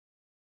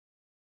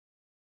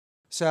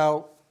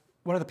So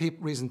one of the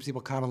reasons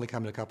people commonly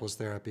come to couples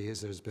therapy is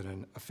there's been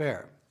an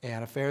affair.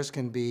 And affairs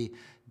can be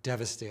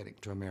devastating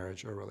to a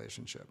marriage or a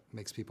relationship. It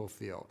makes people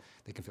feel,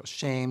 they can feel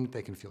shamed,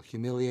 they can feel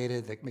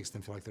humiliated, that makes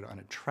them feel like they're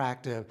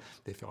unattractive,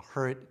 they feel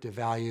hurt,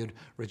 devalued,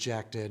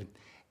 rejected.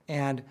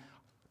 And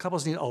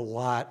couples need a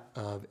lot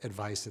of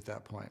advice at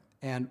that point.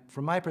 And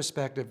from my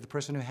perspective, the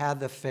person who had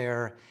the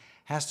affair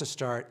has to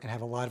start and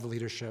have a lot of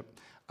leadership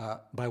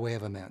by way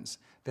of amends.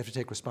 They have to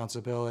take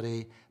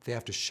responsibility, they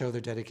have to show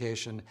their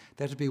dedication,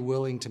 they have to be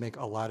willing to make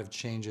a lot of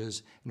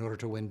changes in order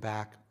to win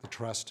back the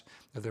trust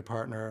of their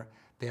partner.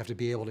 They have to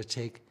be able to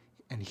take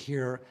and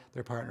hear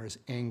their partner's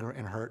anger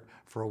and hurt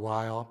for a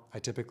while. I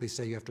typically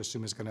say you have to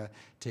assume it's going to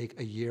take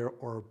a year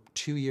or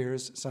 2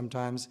 years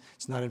sometimes.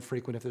 It's not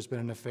infrequent if there's been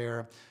an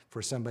affair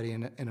for somebody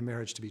in a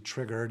marriage to be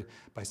triggered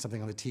by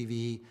something on the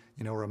TV,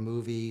 or a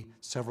movie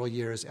several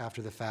years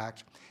after the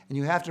fact. And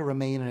you have to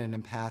remain in an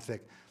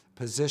empathic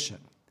position.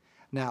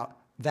 Now,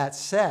 that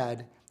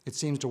said, it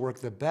seems to work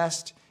the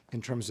best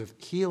in terms of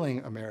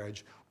healing a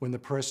marriage when the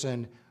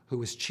person who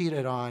was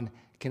cheated on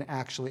can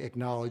actually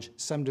acknowledge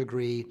some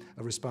degree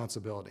of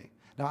responsibility.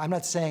 Now, I'm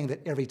not saying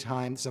that every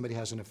time somebody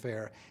has an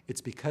affair,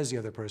 it's because the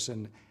other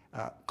person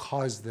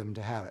caused them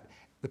to have it.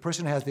 The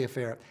person who has the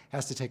affair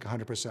has to take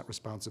 100%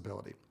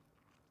 responsibility.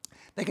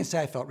 They can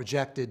say, I felt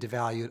rejected,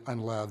 devalued,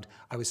 unloved,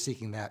 I was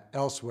seeking that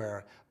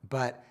elsewhere,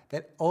 but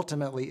that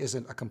ultimately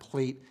isn't a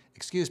complete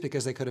excuse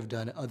because they could have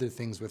done other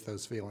things with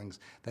those feelings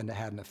than to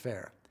have an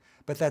affair.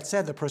 But that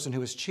said, the person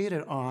who was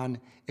cheated on,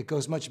 it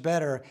goes much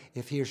better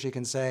if he or she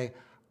can say,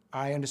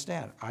 I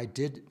understand, I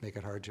did make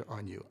it hard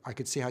on you. I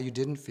could see how you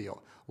didn't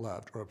feel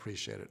loved or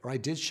appreciated, or I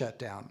did shut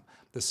down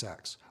the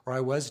sex, or I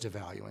was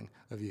devaluing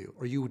of you,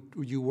 or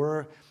you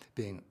were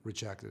being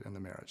rejected in the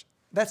marriage.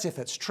 That's if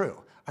that's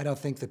true. I don't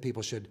think that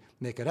people should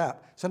make it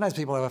up. Sometimes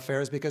people have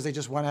affairs because they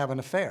just want to have an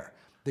affair,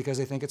 because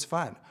they think it's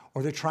fun,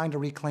 or they're trying to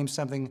reclaim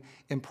something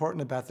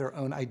important about their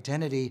own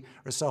identity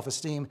or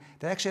self-esteem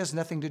that actually has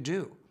nothing to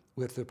do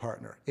with their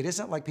partner. It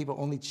isn't like people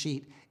only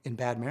cheat in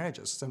bad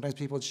marriages. Sometimes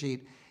people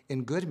cheat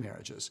in good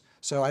marriages.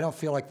 So I don't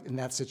feel like in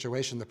that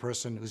situation the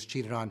person who's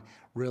cheated on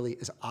really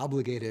is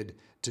obligated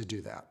to do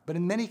that. But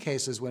in many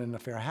cases when an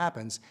affair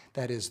happens,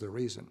 that is the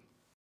reason.